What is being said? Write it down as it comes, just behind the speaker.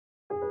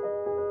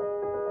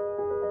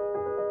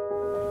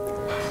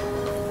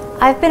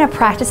I've been a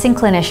practicing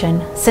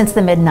clinician since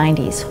the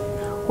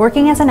mid-90s,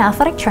 working as an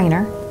athletic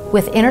trainer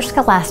with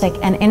interscholastic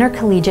and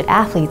intercollegiate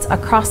athletes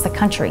across the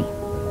country.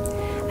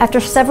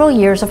 After several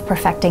years of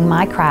perfecting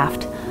my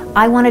craft,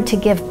 I wanted to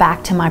give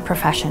back to my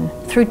profession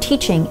through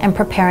teaching and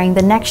preparing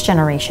the next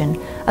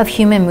generation of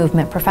human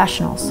movement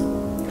professionals.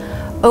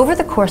 Over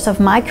the course of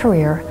my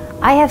career,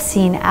 I have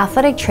seen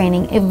athletic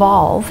training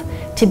evolve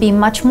to be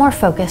much more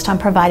focused on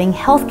providing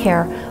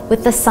healthcare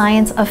with the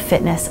science of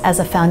fitness as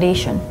a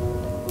foundation.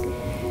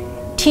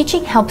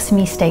 Teaching helps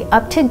me stay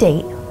up to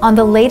date on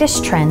the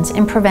latest trends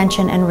in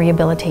prevention and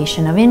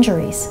rehabilitation of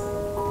injuries.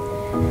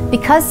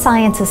 Because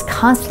science is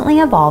constantly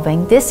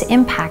evolving, this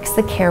impacts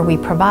the care we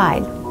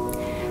provide.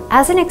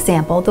 As an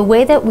example, the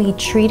way that we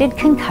treated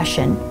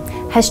concussion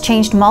has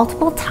changed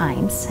multiple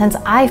times since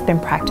I've been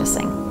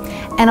practicing.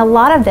 And a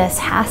lot of this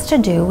has to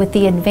do with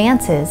the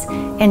advances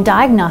in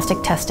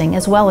diagnostic testing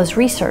as well as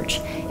research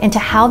into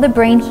how the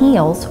brain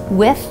heals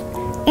with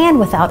and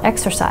without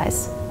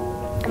exercise.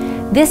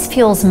 This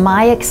fuels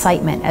my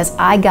excitement as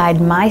I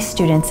guide my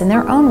students in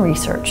their own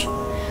research.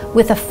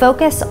 With a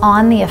focus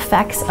on the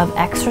effects of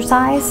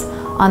exercise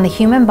on the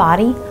human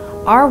body,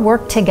 our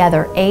work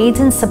together aids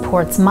and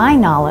supports my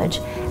knowledge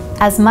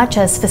as much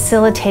as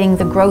facilitating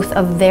the growth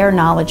of their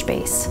knowledge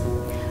base.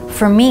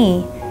 For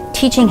me,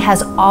 teaching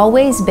has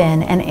always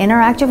been an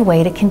interactive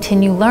way to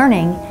continue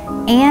learning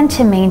and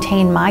to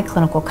maintain my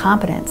clinical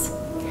competence.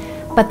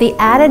 But the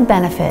added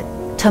benefit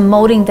to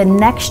molding the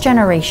next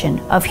generation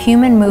of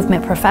human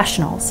movement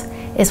professionals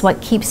is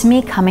what keeps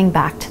me coming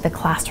back to the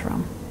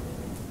classroom.